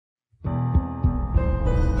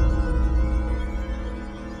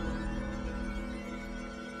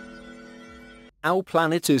Our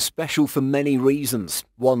planet is special for many reasons.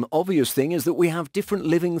 One obvious thing is that we have different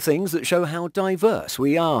living things that show how diverse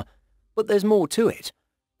we are. But there's more to it.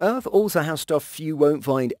 Earth also has stuff you won't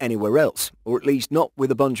find anywhere else, or at least not with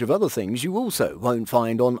a bunch of other things you also won't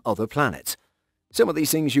find on other planets. Some of these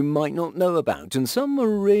things you might not know about, and some are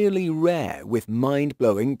really rare with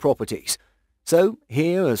mind-blowing properties. So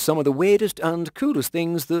here are some of the weirdest and coolest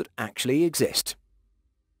things that actually exist.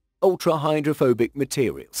 Ultra-hydrophobic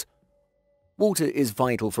materials. Water is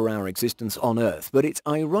vital for our existence on Earth, but its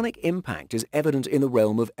ironic impact is evident in the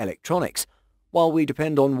realm of electronics. While we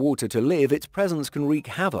depend on water to live, its presence can wreak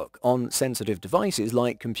havoc on sensitive devices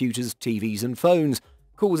like computers, TVs and phones,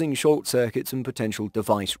 causing short circuits and potential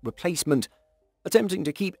device replacement. Attempting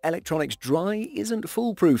to keep electronics dry isn't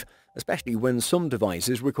foolproof, especially when some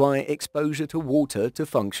devices require exposure to water to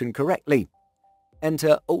function correctly.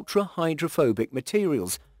 Enter ultra-hydrophobic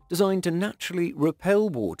materials, designed to naturally repel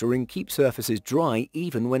water and keep surfaces dry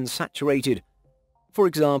even when saturated. For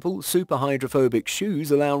example, super hydrophobic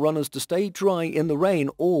shoes allow runners to stay dry in the rain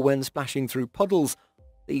or when splashing through puddles.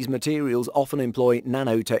 These materials often employ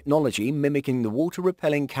nanotechnology mimicking the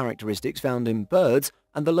water-repelling characteristics found in birds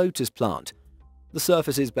and the lotus plant. The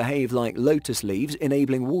surfaces behave like lotus leaves,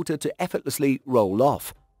 enabling water to effortlessly roll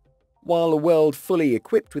off. While a world fully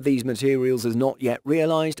equipped with these materials is not yet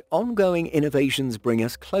realized, ongoing innovations bring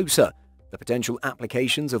us closer. The potential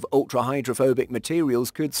applications of ultra-hydrophobic materials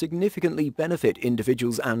could significantly benefit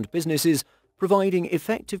individuals and businesses, providing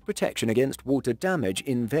effective protection against water damage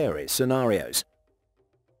in various scenarios.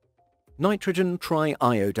 Nitrogen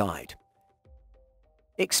triiodide.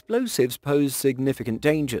 Explosives pose significant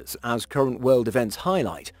dangers, as current world events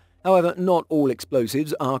highlight. However, not all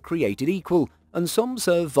explosives are created equal, and some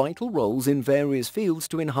serve vital roles in various fields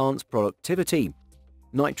to enhance productivity.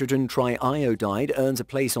 Nitrogen triiodide earns a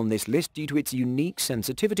place on this list due to its unique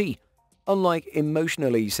sensitivity. Unlike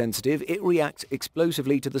emotionally sensitive, it reacts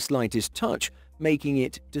explosively to the slightest touch, making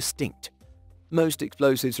it distinct. Most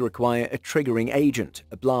explosives require a triggering agent,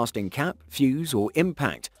 a blasting cap, fuse, or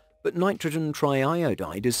impact, but nitrogen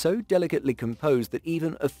triiodide is so delicately composed that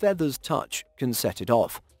even a feather's touch can set it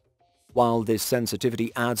off. While this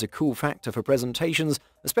sensitivity adds a cool factor for presentations,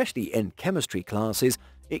 especially in chemistry classes,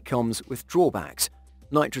 it comes with drawbacks.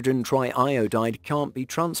 Nitrogen triiodide can't be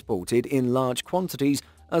transported in large quantities,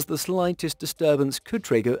 as the slightest disturbance could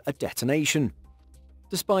trigger a detonation.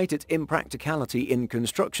 Despite its impracticality in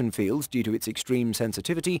construction fields due to its extreme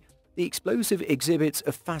sensitivity, the explosive exhibits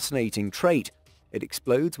a fascinating trait. It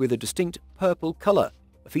explodes with a distinct purple color,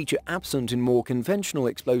 a feature absent in more conventional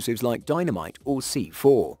explosives like dynamite or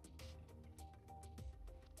C4.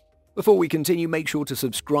 Before we continue, make sure to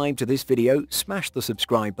subscribe to this video, smash the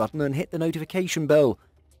subscribe button and hit the notification bell.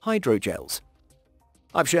 Hydrogels.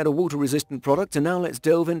 I've shared a water-resistant product, and now let's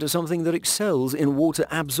delve into something that excels in water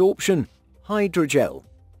absorption. Hydrogel.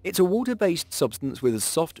 It's a water-based substance with a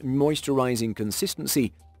soft, moisturizing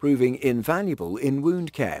consistency, proving invaluable in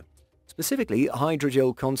wound care. Specifically,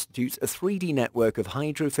 hydrogel constitutes a 3D network of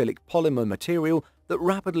hydrophilic polymer material that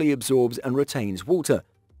rapidly absorbs and retains water.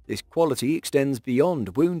 This quality extends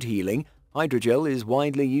beyond wound healing. Hydrogel is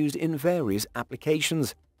widely used in various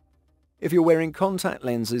applications. If you're wearing contact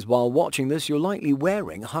lenses while watching this, you're likely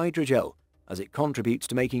wearing hydrogel, as it contributes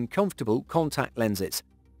to making comfortable contact lenses.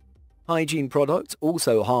 Hygiene products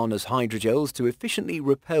also harness hydrogels to efficiently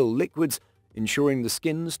repel liquids, ensuring the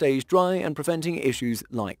skin stays dry and preventing issues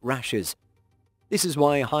like rashes. This is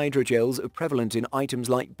why hydrogels are prevalent in items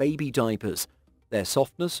like baby diapers. Their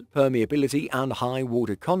softness, permeability, and high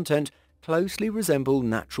water content closely resemble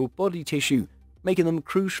natural body tissue, making them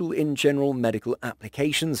crucial in general medical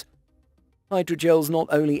applications. Hydrogels not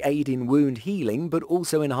only aid in wound healing, but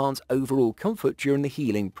also enhance overall comfort during the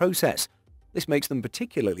healing process. This makes them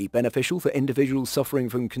particularly beneficial for individuals suffering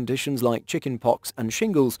from conditions like chickenpox and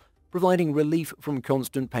shingles, providing relief from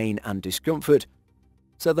constant pain and discomfort.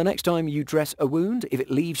 So the next time you dress a wound, if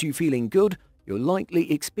it leaves you feeling good, you're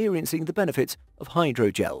likely experiencing the benefits of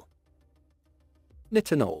hydrogel.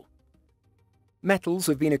 Nitol. Metals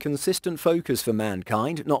have been a consistent focus for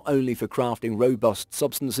mankind, not only for crafting robust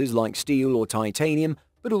substances like steel or titanium,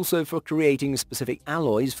 but also for creating specific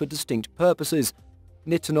alloys for distinct purposes.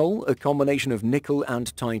 Nitol, a combination of nickel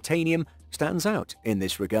and titanium, stands out in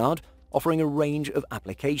this regard, offering a range of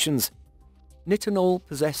applications. Nitol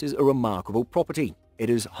possesses a remarkable property. It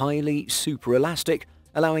is highly superelastic,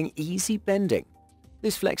 allowing easy bending.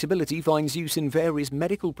 This flexibility finds use in various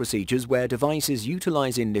medical procedures where devices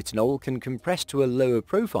utilizing nitol can compress to a lower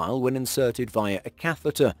profile when inserted via a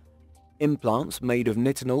catheter. Implants made of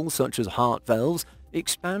nitol, such as heart valves,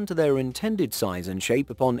 expand to their intended size and shape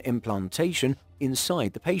upon implantation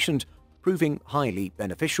inside the patient, proving highly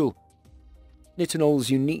beneficial. Nitinol's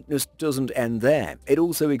uniqueness doesn't end there. It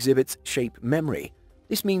also exhibits shape memory.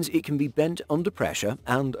 This means it can be bent under pressure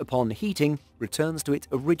and, upon heating, returns to its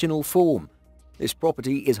original form. This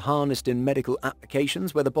property is harnessed in medical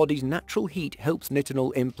applications where the body's natural heat helps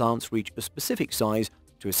nitinol implants reach a specific size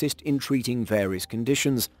to assist in treating various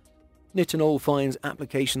conditions. Nitinol finds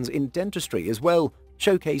applications in dentistry as well,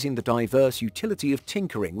 showcasing the diverse utility of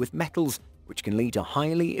tinkering with metals, which can lead to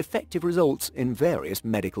highly effective results in various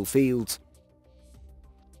medical fields.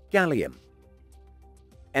 Gallium.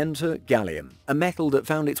 Enter gallium, a metal that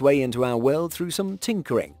found its way into our world through some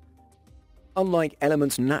tinkering. Unlike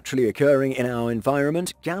elements naturally occurring in our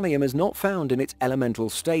environment, gallium is not found in its elemental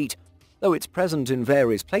state. Though it's present in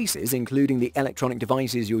various places, including the electronic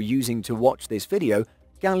devices you're using to watch this video,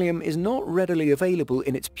 gallium is not readily available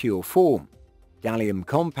in its pure form. Gallium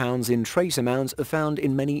compounds in trace amounts are found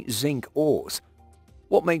in many zinc ores.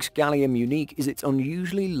 What makes gallium unique is its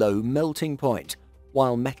unusually low melting point.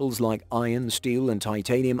 While metals like iron, steel and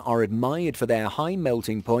titanium are admired for their high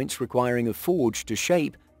melting points requiring a forge to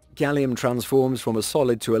shape, gallium transforms from a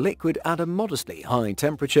solid to a liquid at a modestly high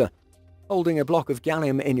temperature. Holding a block of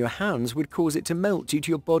gallium in your hands would cause it to melt due to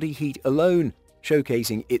your body heat alone,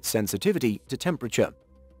 showcasing its sensitivity to temperature.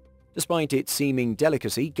 Despite its seeming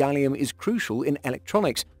delicacy, gallium is crucial in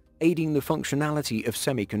electronics, aiding the functionality of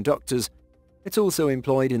semiconductors. It's also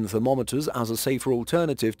employed in thermometers as a safer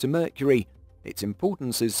alternative to mercury. Its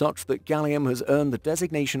importance is such that gallium has earned the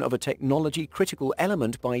designation of a technology-critical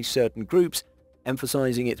element by certain groups,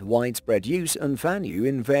 emphasizing its widespread use and value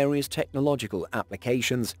in various technological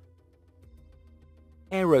applications.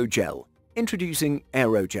 Aerogel. Introducing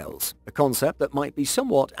aerogels, a concept that might be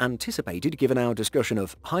somewhat anticipated given our discussion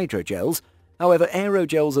of hydrogels. However,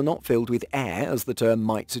 aerogels are not filled with air as the term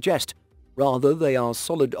might suggest. Rather, they are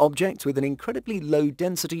solid objects with an incredibly low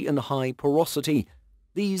density and high porosity.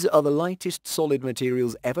 These are the lightest solid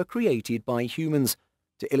materials ever created by humans.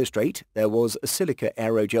 To illustrate, there was a silica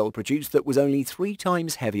aerogel produced that was only 3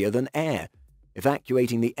 times heavier than air.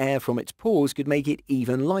 Evacuating the air from its pores could make it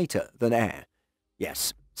even lighter than air.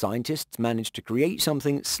 Yes, scientists managed to create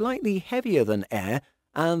something slightly heavier than air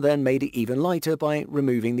and then made it even lighter by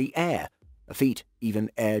removing the air, a feat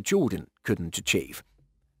even Air Jordan couldn't achieve.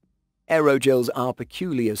 Aerogels are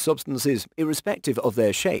peculiar substances, irrespective of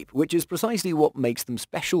their shape, which is precisely what makes them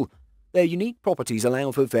special. Their unique properties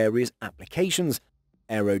allow for various applications.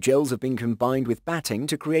 Aerogels have been combined with batting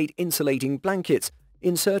to create insulating blankets,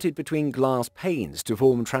 inserted between glass panes to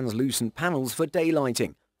form translucent panels for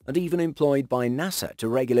daylighting, and even employed by NASA to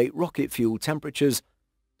regulate rocket fuel temperatures.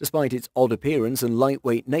 Despite its odd appearance and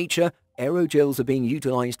lightweight nature, aerogels are being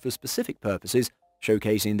utilized for specific purposes,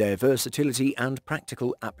 showcasing their versatility and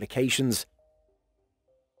practical applications.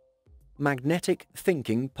 Magnetic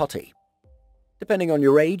thinking putty. Depending on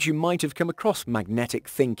your age, you might have come across magnetic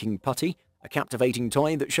thinking putty, a captivating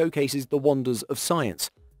toy that showcases the wonders of science.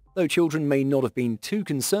 Though children may not have been too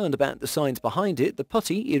concerned about the science behind it, the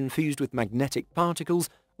putty, infused with magnetic particles,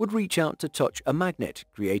 would reach out to touch a magnet,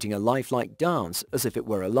 creating a lifelike dance as if it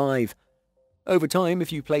were alive. Over time,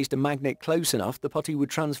 if you placed a magnet close enough, the putty would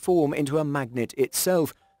transform into a magnet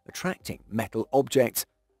itself, attracting metal objects.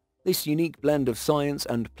 This unique blend of science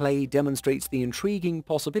and play demonstrates the intriguing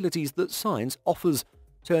possibilities that science offers,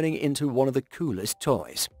 turning it into one of the coolest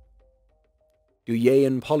toys.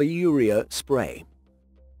 Duan Polyurea Spray.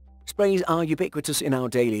 Sprays are ubiquitous in our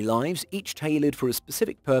daily lives, each tailored for a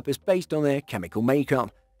specific purpose based on their chemical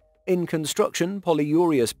makeup. In construction,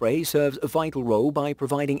 polyurea spray serves a vital role by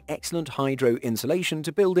providing excellent hydro insulation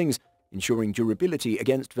to buildings, ensuring durability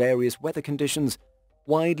against various weather conditions.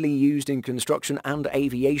 Widely used in construction and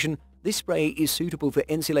aviation, this spray is suitable for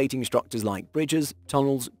insulating structures like bridges,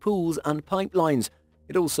 tunnels, pools and pipelines.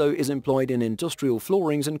 It also is employed in industrial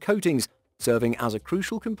floorings and coatings, serving as a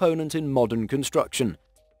crucial component in modern construction.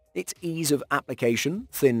 Its ease of application,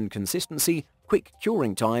 thin consistency, quick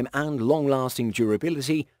curing time and long-lasting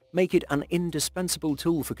durability make it an indispensable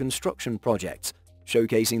tool for construction projects,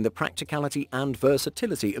 showcasing the practicality and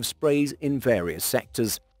versatility of sprays in various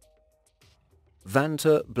sectors. Vant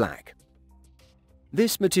Black.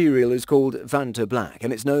 This material is called Vant Black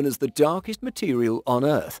and it's known as the darkest material on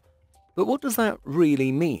Earth. But what does that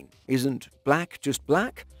really mean? Isn't black just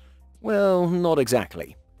black? Well, not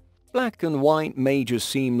exactly. Black and white may just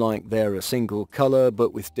seem like they're a single color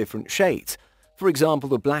but with different shades. For example,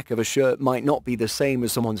 the black of a shirt might not be the same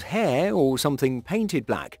as someone's hair or something painted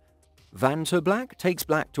black. Vant Black takes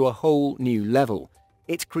black to a whole new level.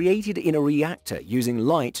 It's created in a reactor using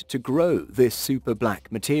light to grow this super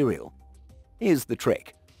black material. Here's the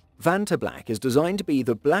trick. Vant Black is designed to be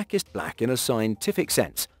the blackest black in a scientific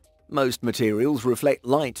sense. Most materials reflect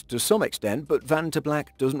light to some extent, but Vant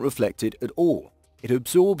Black doesn't reflect it at all. It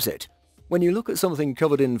absorbs it. When you look at something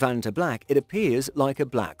covered in Vant Black, it appears like a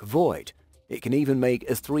black void. It can even make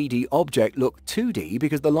a 3D object look 2D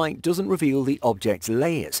because the light doesn't reveal the object's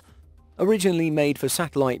layers. Originally made for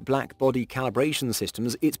satellite black body calibration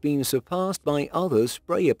systems, it's been surpassed by other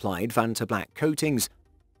spray-applied Vant Black coatings.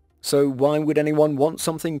 So why would anyone want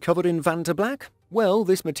something covered in Vant Black? Well,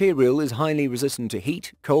 this material is highly resistant to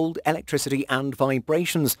heat, cold, electricity and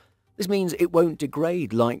vibrations. This means it won't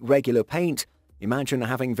degrade like regular paint. Imagine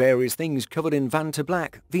having various things covered in Vant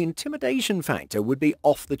Black. The intimidation factor would be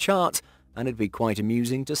off the charts, and it'd be quite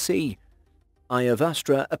amusing to see.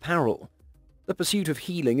 Istra Apparel. The pursuit of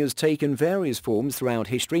healing has taken various forms throughout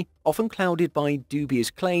history, often clouded by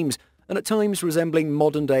dubious claims, and at times resembling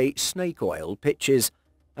modern-day snake oil pitches.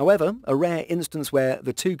 However, a rare instance where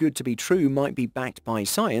the too good to be true might be backed by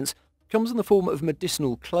science comes in the form of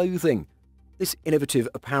medicinal clothing. This innovative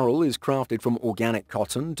apparel is crafted from organic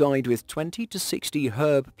cotton dyed with 20 to 60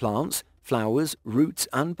 herb plants, flowers, roots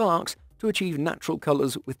and barks to achieve natural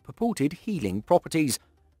colours with purported healing properties.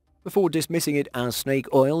 Before dismissing it as snake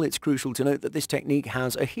oil, it's crucial to note that this technique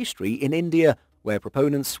has a history in India, where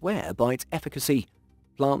proponents swear by its efficacy.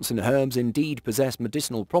 Plants and herbs indeed possess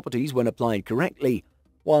medicinal properties when applied correctly.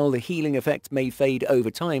 While the healing effects may fade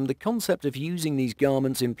over time, the concept of using these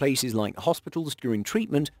garments in places like hospitals during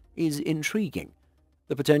treatment is intriguing.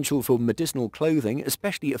 The potential for medicinal clothing,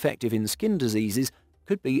 especially effective in skin diseases,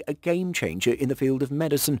 could be a game-changer in the field of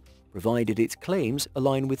medicine, provided its claims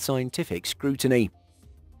align with scientific scrutiny.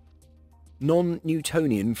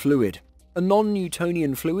 Non-Newtonian fluid. A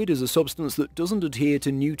non-Newtonian fluid is a substance that doesn't adhere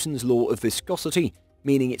to Newton's law of viscosity,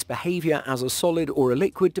 meaning its behavior as a solid or a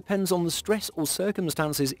liquid depends on the stress or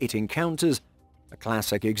circumstances it encounters. A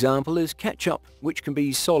classic example is ketchup, which can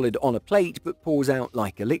be solid on a plate but pours out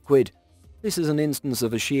like a liquid. This is an instance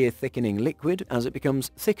of a shear thickening liquid as it becomes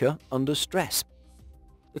thicker under stress.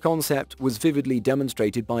 The concept was vividly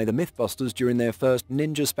demonstrated by the Mythbusters during their first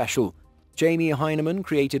Ninja special. Jamie Heineman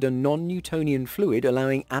created a non-Newtonian fluid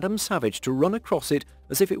allowing Adam Savage to run across it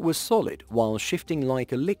as if it was solid while shifting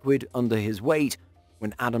like a liquid under his weight.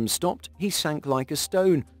 When Adam stopped, he sank like a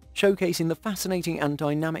stone, showcasing the fascinating and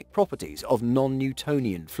dynamic properties of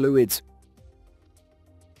non-Newtonian fluids.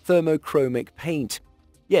 Thermochromic paint.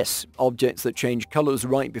 Yes, objects that change colours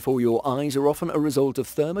right before your eyes are often a result of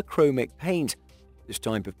thermochromic paint. This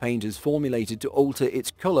type of paint is formulated to alter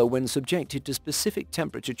its colour when subjected to specific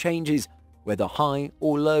temperature changes, whether high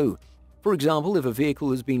or low. For example, if a vehicle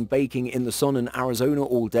has been baking in the sun in Arizona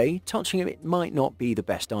all day, touching it might not be the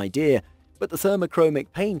best idea, but the thermochromic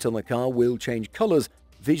paint on the car will change colours,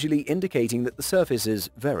 visually indicating that the surface is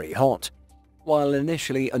very hot. While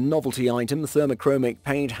initially a novelty item, thermochromic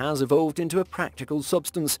paint has evolved into a practical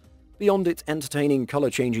substance. Beyond its entertaining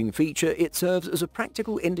colour-changing feature, it serves as a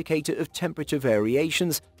practical indicator of temperature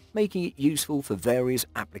variations, making it useful for various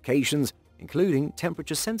applications, including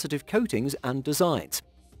temperature-sensitive coatings and designs.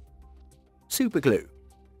 Superglue.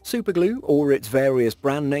 Superglue, or its various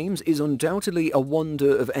brand names, is undoubtedly a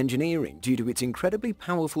wonder of engineering due to its incredibly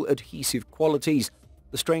powerful adhesive qualities.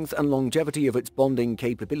 The strength and longevity of its bonding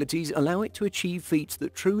capabilities allow it to achieve feats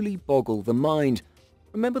that truly boggle the mind.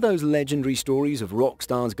 Remember those legendary stories of rock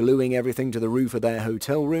stars gluing everything to the roof of their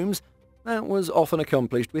hotel rooms? That was often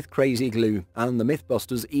accomplished with crazy glue, and the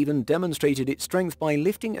Mythbusters even demonstrated its strength by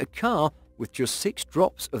lifting a car with just 6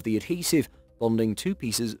 drops of the adhesive, bonding 2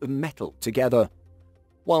 pieces of metal together.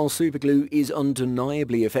 While superglue is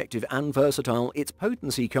undeniably effective and versatile, its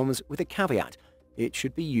potency comes with a caveat. It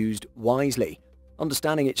should be used wisely.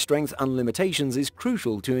 Understanding its strength and limitations is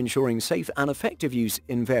crucial to ensuring safe and effective use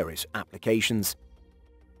in various applications.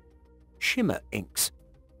 Shimmer Inks.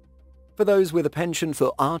 For those with a penchant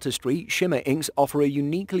for artistry, Shimmer Inks offer a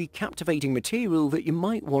uniquely captivating material that you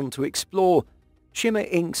might want to explore. Shimmer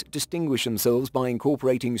Inks distinguish themselves by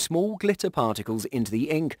incorporating small glitter particles into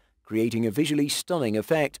the ink, creating a visually stunning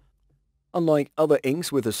effect. Unlike other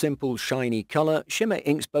inks with a simple, shiny colour, Shimmer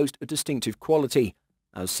Inks boast a distinctive quality.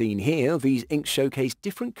 As seen here, these inks showcase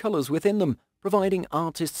different colours within them, providing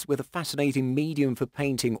artists with a fascinating medium for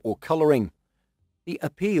painting or colouring. The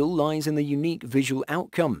appeal lies in the unique visual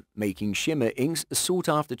outcome, making Shimmer Inks a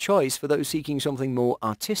sought-after choice for those seeking something more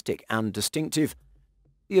artistic and distinctive.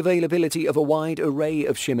 The availability of a wide array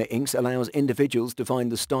of Shimmer Inks allows individuals to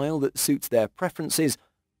find the style that suits their preferences,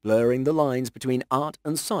 blurring the lines between art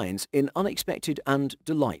and science in unexpected and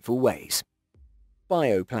delightful ways.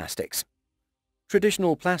 Bioplastics.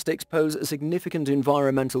 Traditional plastics pose a significant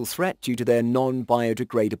environmental threat due to their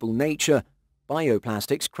non-biodegradable nature.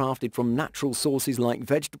 bioplastics crafted from natural sources like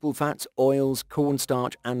vegetable fats, oils,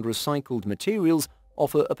 cornstarch and recycled materials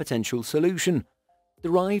offer a potential solution.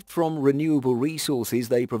 Derived from renewable resources,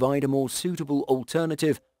 they provide a more suitable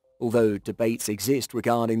alternative. Although debates exist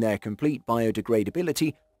regarding their complete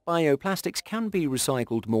biodegradability, bioplastics can be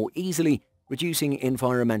recycled more easily, reducing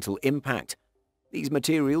environmental impact. These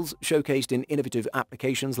materials, showcased in innovative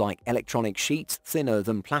applications like electronic sheets thinner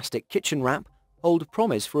than plastic kitchen wrap, hold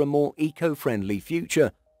promise for a more eco-friendly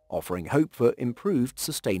future, offering hope for improved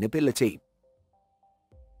sustainability.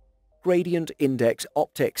 Gradient Index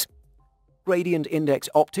Optics. Gradient Index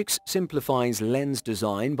Optics simplifies lens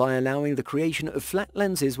design by allowing the creation of flat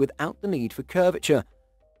lenses without the need for curvature.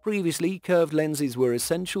 Previously, curved lenses were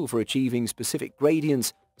essential for achieving specific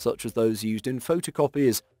gradients, such as those used in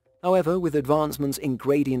photocopiers. However, with advancements in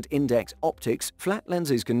gradient index optics, flat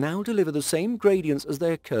lenses can now deliver the same gradients as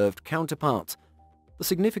their curved counterparts. The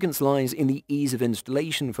significance lies in the ease of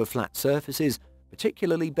installation for flat surfaces,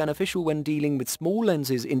 particularly beneficial when dealing with small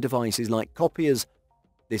lenses in devices like copiers.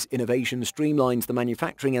 This innovation streamlines the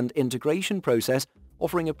manufacturing and integration process,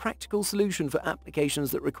 offering a practical solution for applications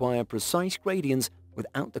that require precise gradients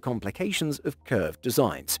without the complications of curved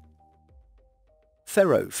designs.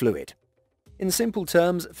 Ferrofluid. In simple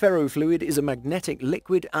terms, ferrofluid is a magnetic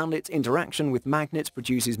liquid and its interaction with magnets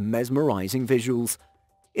produces mesmerizing visuals.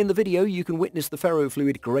 In the video, you can witness the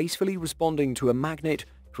ferrofluid gracefully responding to a magnet,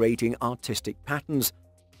 creating artistic patterns.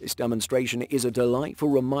 This demonstration is a delightful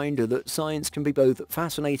reminder that science can be both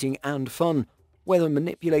fascinating and fun. Whether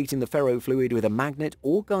manipulating the ferrofluid with a magnet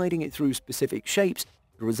or guiding it through specific shapes,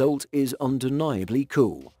 the result is undeniably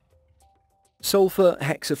cool. Sulfur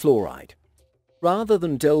hexafluoride. Rather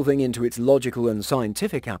than delving into its logical and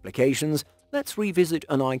scientific applications, let's revisit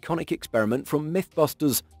an iconic experiment from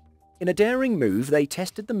Mythbusters. In a daring move, they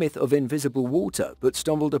tested the myth of invisible water, but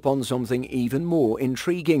stumbled upon something even more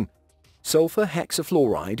intriguing. Sulfur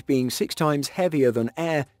hexafluoride, being 6 times heavier than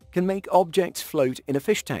air, can make objects float in a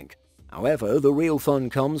fish tank. However, the real fun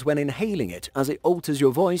comes when inhaling it, as it alters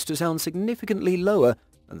your voice to sound significantly lower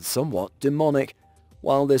and somewhat demonic.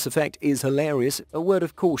 While this effect is hilarious, a word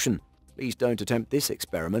of caution: please don't attempt this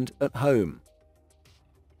experiment at home.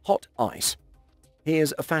 Hot ice.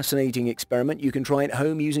 Here's a fascinating experiment you can try at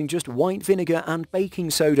home using just white vinegar and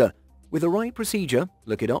baking soda. With the right procedure,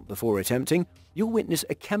 look it up before attempting, you'll witness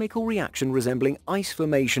a chemical reaction resembling ice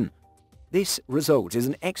formation. This result is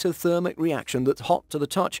an exothermic reaction that's hot to the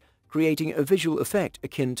touch, creating a visual effect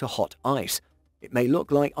akin to hot ice. It may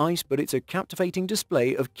look like ice, but it's a captivating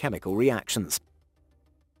display of chemical reactions.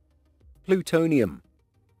 Plutonium.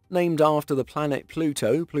 Named after the planet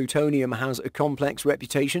Pluto, plutonium has a complex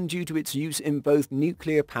reputation due to its use in both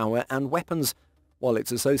nuclear power and weapons. While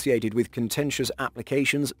it's associated with contentious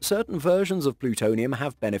applications, certain versions of plutonium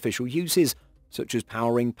have beneficial uses, such as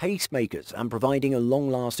powering pacemakers and providing a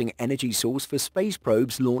long-lasting energy source for space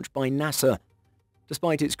probes launched by NASA.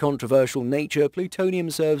 Despite its controversial nature,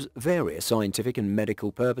 plutonium serves various scientific and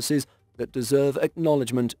medical purposes that deserve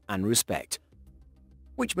acknowledgement and respect.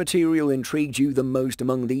 Which material intrigued you the most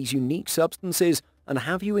among these unique substances, and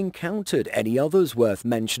have you encountered any others worth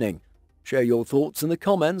mentioning? Share your thoughts in the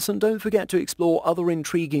comments and don't forget to explore other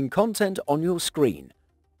intriguing content on your screen.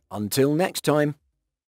 Until next time.